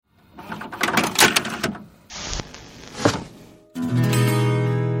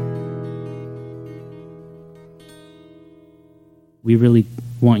we really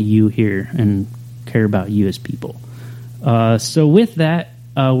want you here and care about you as people. So with that,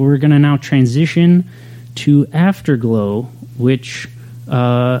 we're going to now transition to Afterglow, which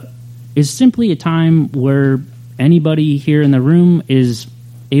is simply a time where anybody here in the room is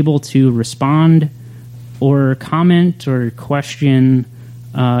able to respond or comment or question,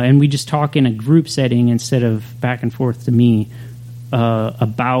 and we just talk in a group setting instead of back and forth to me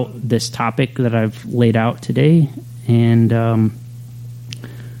about this topic that I've laid out today. And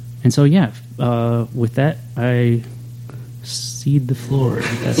so, yeah, with that, I cede the floor.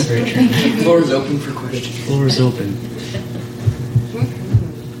 That's right. The floor is open for questions. The floor is open.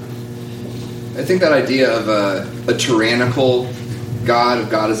 I think that idea of a tyrannical God, of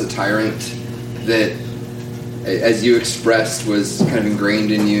God as a tyrant, that, as you expressed, was kind of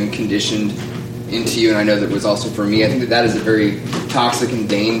ingrained in you and conditioned into you, and I know that was also for me. I think that is a very toxic and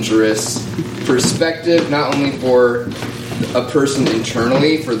dangerous perspective, not only for a person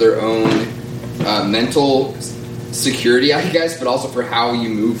internally, for their own mental security, I guess, but also for how you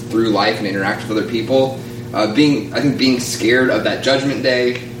move through life and interact with other people. Being scared of that judgment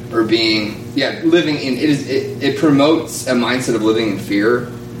day, or living in it promotes a mindset of living in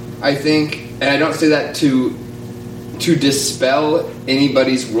fear, I think. And I don't say that to dispel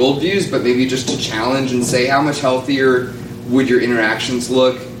anybody's worldviews, but maybe just to challenge and say, how much healthier would your interactions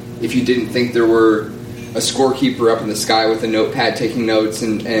look if you didn't think there were a scorekeeper up in the sky with a notepad taking notes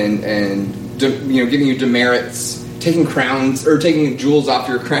and giving you demerits, taking crowns or taking jewels off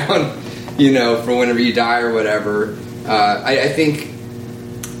your crown, for whenever you die or whatever. I think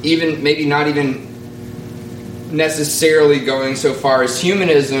even maybe not even necessarily going so far as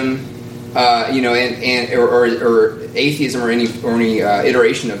humanism, or atheism or any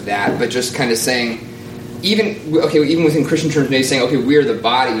iteration of that, but just kind of saying, even within Christian terms, maybe saying, okay, we're the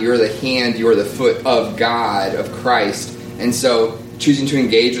body, you're the hand, you're the foot of God, of Christ, and so choosing to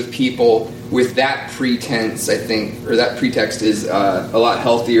engage with people with that pretense, I think, or that pretext is a lot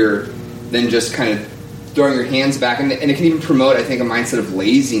healthier than just kind of throwing your hands back, and it can even promote, I think, a mindset of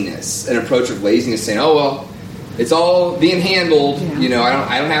laziness, an approach of laziness, saying, oh, well, it's all being handled,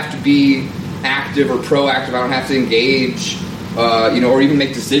 I don't have to be active or proactive, I don't have to engage, or even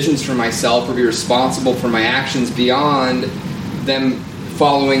make decisions for myself or be responsible for my actions beyond them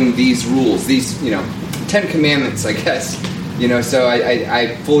following these rules, these, 10 Commandments, I guess, so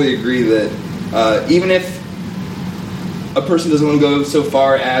I fully agree that even if a person doesn't want to go so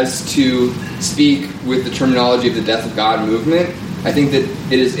far as to speak with the terminology of the Death of God movement, I think that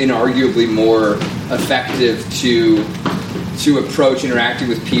it is inarguably more effective to approach interacting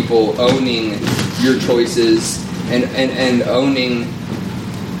with people, owning your choices and owning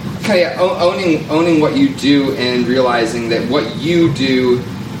what you do, and realizing that what you do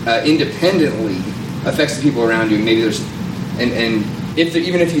independently affects the people around you. Maybe there's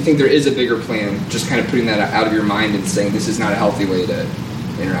even if you think there is a bigger plan, just kind of putting that out of your mind and saying this is not a healthy way to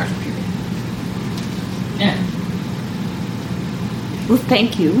interact with people. Yeah. Well,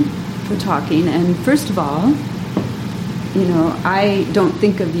 thank you for talking. And first of all, I don't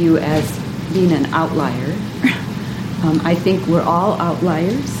think of you as being an outlier. I think we're all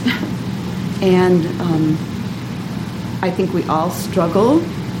outliers. And I think we all struggle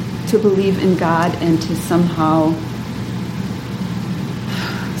to believe in God and to somehow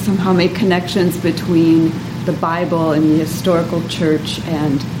make connections between the Bible and the historical church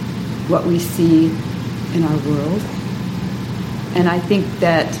and what we see in our world. And I think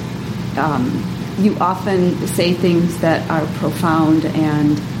that you often say things that are profound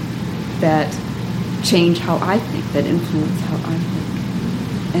and that change how I think, that influence how I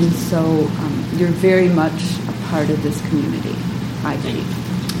think. And so you're very much a part of this community, I believe.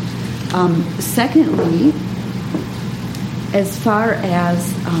 Secondly, as far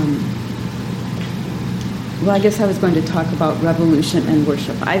as, I guess I was going to talk about revolution and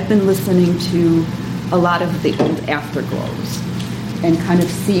worship. I've been listening to a lot of the old Afterglows and kind of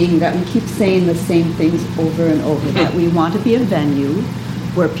seeing that we keep saying the same things over and over, that we want to be a venue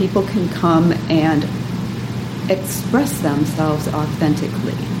where people can come and express themselves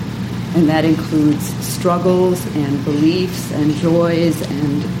authentically. And that includes struggles and beliefs and joys.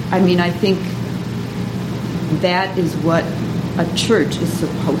 And I think that is what a church is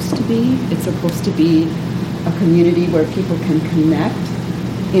supposed to be. It's supposed to be a community where people can connect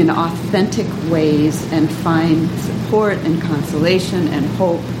in authentic ways and find support and consolation and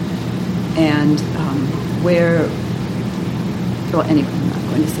hope, and anyway, I'm not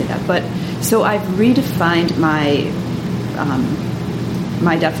going to say that. But so I've redefined my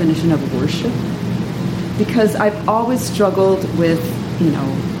definition of worship, because I've always struggled with,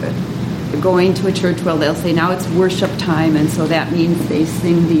 going to a church where they'll say, now it's worship time, and so that means they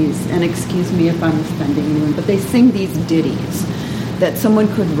sing these, and excuse me if I'm offending anyone, but they sing these ditties that someone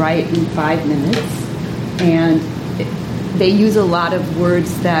could write in 5 minutes, and they use a lot of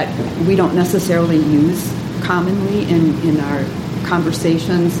words that we don't necessarily use commonly in our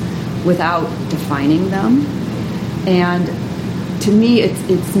conversations without defining them. And to me,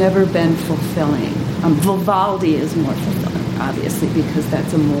 it's never been fulfilling. Vivaldi is more fulfilling, obviously, because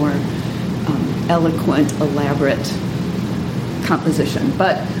that's a more eloquent, elaborate composition.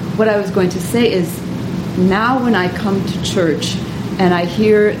 But what I was going to say is, now when I come to church and I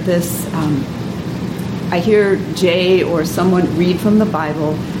hear this, I hear Jay or someone read from the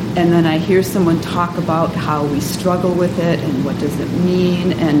Bible, and then I hear someone talk about how we struggle with it and what does it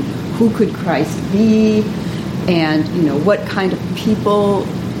mean and who could Christ be, and what kind of people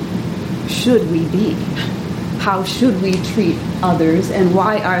should we be? How should we treat others, and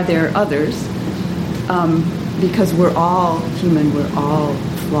why are there others? Because we're all human, we're all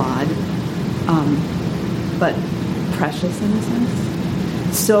flawed, but precious in a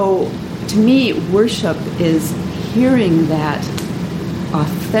sense. So to me, worship is hearing that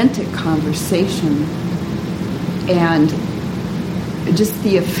authentic conversation and just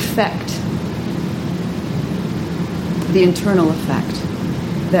the effect, the internal effect,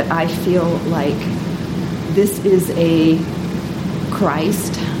 that I feel like this is a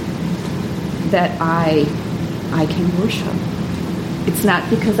Christ that I can worship. It's not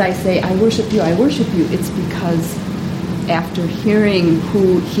because I say, I worship you, it's because after hearing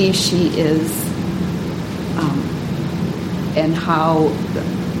who he, she is, and how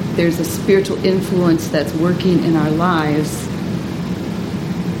there's a spiritual influence that's working in our lives,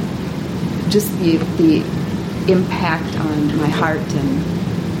 just the impact on my heart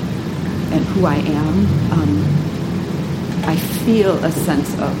and who I am, I feel a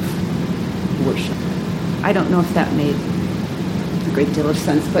sense of worship. I don't know if that made a great deal of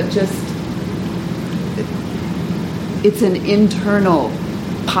sense, but just it's an internal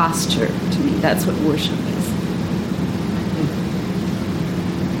posture to me. That's what worship is.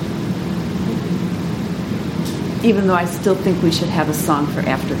 Even though I still think we should have a song for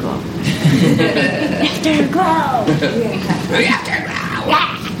Afterglow. Afterglow! Afterglow!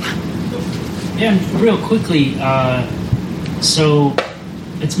 Yeah, real quickly, so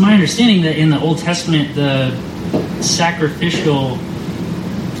it's my understanding that in the Old Testament, the sacrificial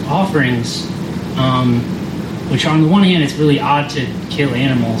offerings, which on the one hand it's really odd to kill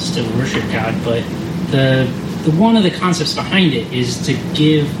animals to worship God, but the one of the concepts behind it is to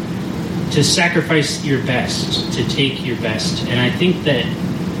sacrifice your best, to take your best. And I think that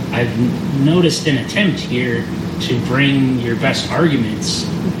I've noticed an attempt here to bring your best arguments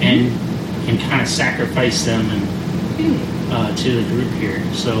and kind of sacrifice them and to the group here.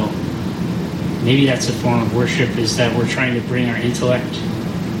 So maybe that's a form of worship, is that we're trying to bring our intellect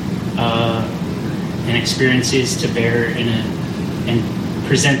and experiences to bear and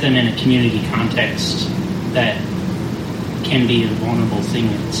present them in a community context that can be a vulnerable thing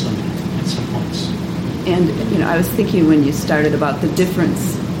at some points. And I was thinking when you started about the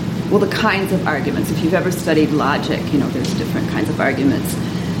difference, the kinds of arguments. If you've ever studied logic, there's different kinds of arguments,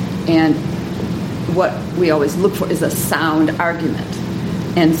 and what we always look for is a sound argument.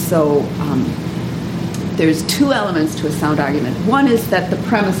 And so there's two elements to a sound argument. One is that the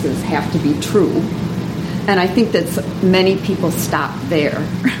premises have to be true, and I think that many people stop there.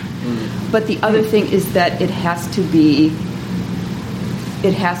 But the other thing is that it has to be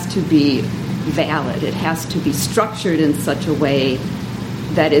valid. It has to be structured in such a way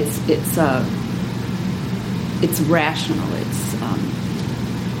that it's rational.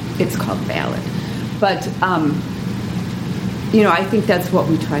 It's called valid. But I think that's what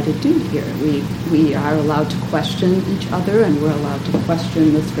we try to do here. We are allowed to question each other, and we're allowed to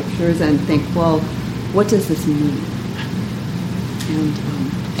question the scriptures and think, well, what does this mean?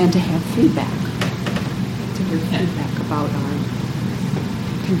 And to have feedback. To hear feedback about our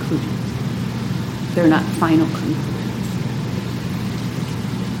conclusions. They're not final conclusions.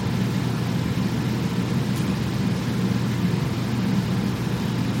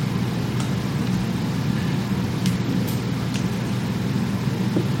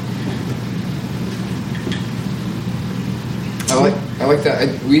 I like that. I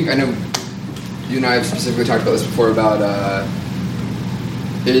know you and I have specifically talked about this before about I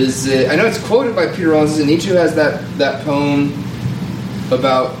know it's quoted by Peter Rollins, and Nietzsche has that poem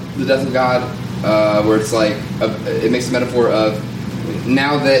about the death of God, where it's like it makes a metaphor of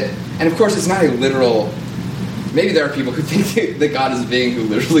now that, and of course it's not a literal. Maybe there are people who think that God is a being who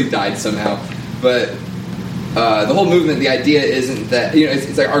literally died somehow, but the whole movement, the idea isn't that,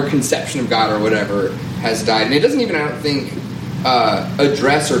 it's like our conception of God or whatever has died. And it doesn't even, I don't think,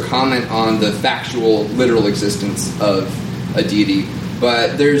 address or comment on the factual, literal existence of a deity.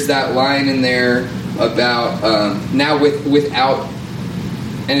 But there's that line in there about now without,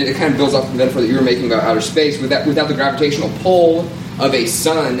 and it kind of builds off the metaphor that you were making about outer space, without the gravitational pull of a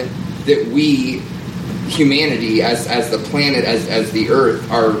sun that we, humanity, as the planet, as the Earth,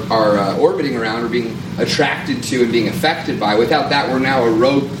 are orbiting around, or being attracted to and being affected by. Without that, we're now a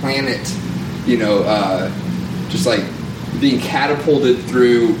rogue planet, just like being catapulted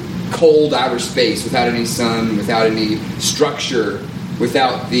through cold outer space without any sun, without any structure,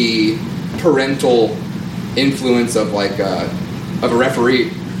 without the parental influence of a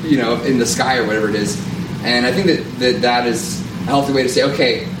referee, in the sky or whatever it is. And I think that is a healthy way to say,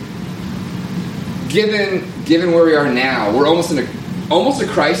 okay, given where we are now, we're almost in a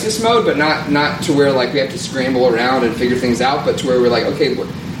crisis mode, but not to where we have to scramble around and figure things out, but to where we're like, okay,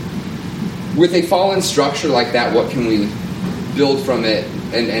 with a fallen structure like that, what can we build from it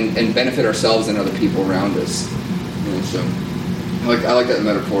and benefit ourselves and other people around us? So I like that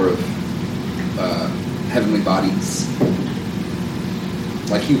metaphor of heavenly bodies,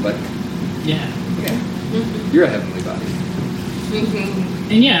 like you, but yeah, you're a heavenly body.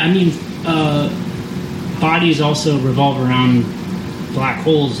 And yeah, I mean, bodies also revolve around black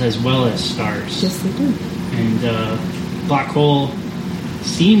holes as well as stars. Yes, they do. And black hole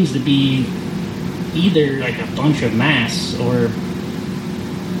seems to be either like a bunch of mass, or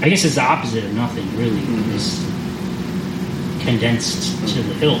I guess it's the opposite of nothing, really. It's condensed to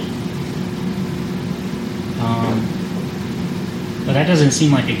the hilt. But that doesn't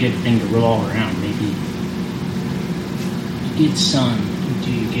seem like a good thing to revolve around. Maybe you get sun.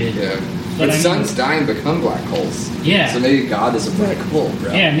 Do you get... Yeah. But suns die and become black holes. Yeah. So maybe God is a black hole,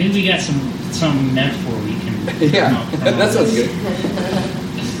 bro. Yeah, maybe we got some metaphor we can... Yeah, that sounds good.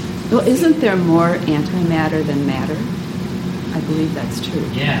 Well, isn't there more antimatter than matter? I believe that's true.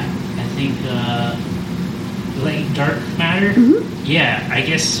 Yeah, I think like dark matter. Mm-hmm. Yeah, I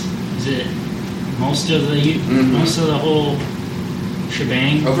guess is it most of the whole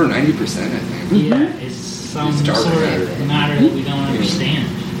shebang. Over 90%, I think. Yeah, is some It's dark sort matter. of matter that we don't understand.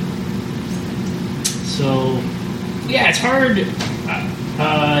 So yeah, it's hard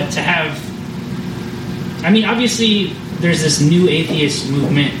to have. I mean, obviously, there's this new atheist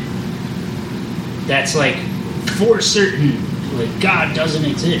movement that's like, for certain, like, God doesn't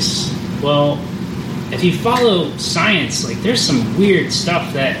exist. Well, if you follow science, like, there's some weird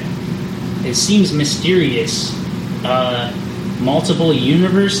stuff that it seems mysterious. Multiple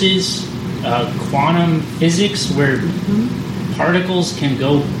universes, quantum physics, where particles can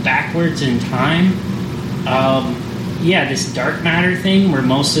go backwards in time. Yeah, this dark matter thing, where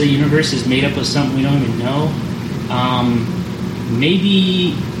most of the universe is made up of something we don't even know.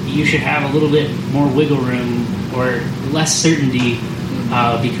 Maybe you should have a little bit more wiggle room or less certainty,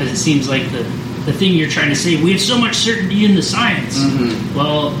 because it seems like the thing you're trying to say, we have so much certainty in the science. Mm-hmm.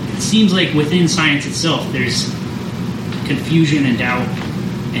 Well, it seems like within science itself there's confusion and doubt,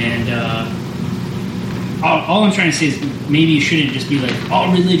 and all I'm trying to say is maybe you shouldn't just be like,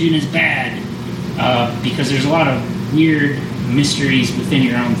 all religion is bad, because there's a lot of weird mysteries within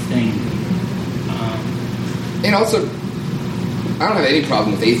your own thing. And also, I don't have any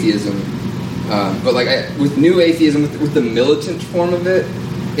problem with atheism, but with new atheism, with the militant form of it,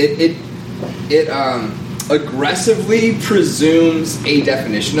 it aggressively presumes a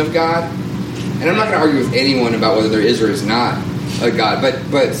definition of God. And I'm not going to argue with anyone about whether there is or is not a God,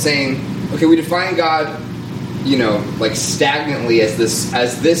 but saying, okay, we define God, like stagnantly as this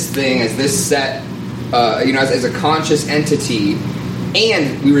thing, as this set, as a conscious entity,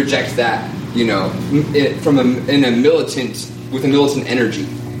 and we reject that, with a militant energy,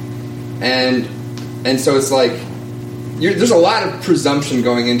 and so it's like there's a lot of presumption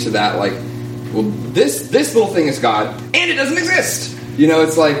going into that, like, well, this little thing is God and it doesn't exist.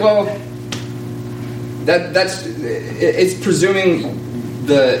 It's like, well, it's presuming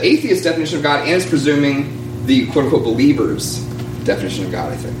the atheist definition of God, and it's presuming the quote unquote believer's definition of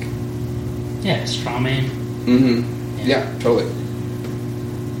God, I think. Yeah, straw man. Mm-hmm. Yeah, totally.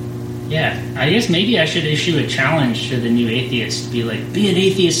 Yeah, I guess maybe I should issue a challenge to the new atheists to be like, be an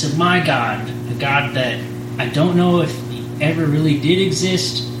atheist of my God, a God that I don't know if he ever really did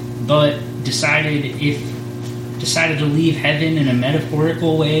exist, but decided to leave heaven in a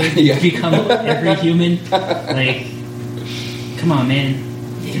metaphorical way to become every human. Like, come on, man,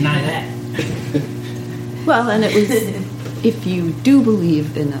 deny that. Well, and it was, if you do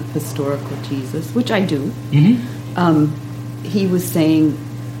believe in a historical Jesus, which I do, he was saying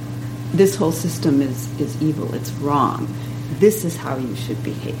this whole system is evil, it's wrong. This is how you should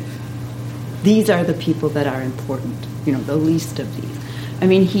behave. These are the people that are important, the least of these. I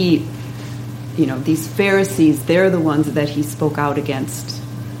mean, these Pharisees, they're the ones that he spoke out against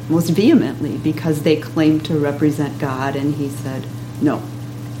most vehemently because they claimed to represent God, and he said, no.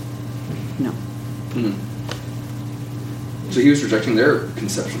 So he was rejecting their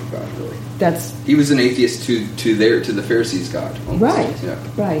conception of God, really. He was an atheist to the Pharisees' God. Almost. Right. Yeah.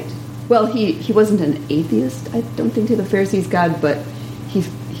 Right. Well, he wasn't an atheist, I don't think, to the Pharisees' God, but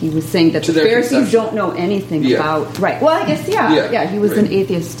he was saying that the Pharisees don't know anything about. Right. Well, I guess he was an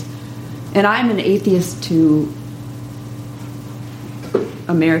atheist, and I'm an atheist to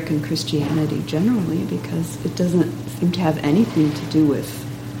American Christianity generally because it doesn't seem to have anything to do with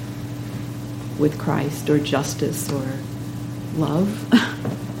Christ or justice or love.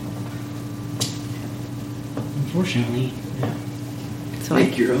 Unfortunately, yeah. So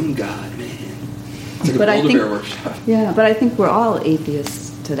Make your own God, man. It's like a Build-A-Bear workshop. Yeah, but I think we're all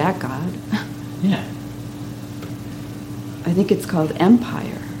atheists to that God. Yeah. I think it's called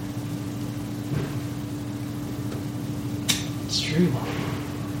empire. It's true.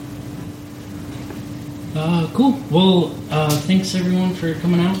 Cool. Well, thanks everyone for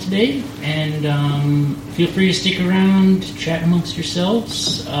coming out today, and feel free to stick around, chat amongst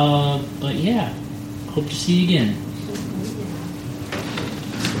yourselves. But yeah, hope to see you again.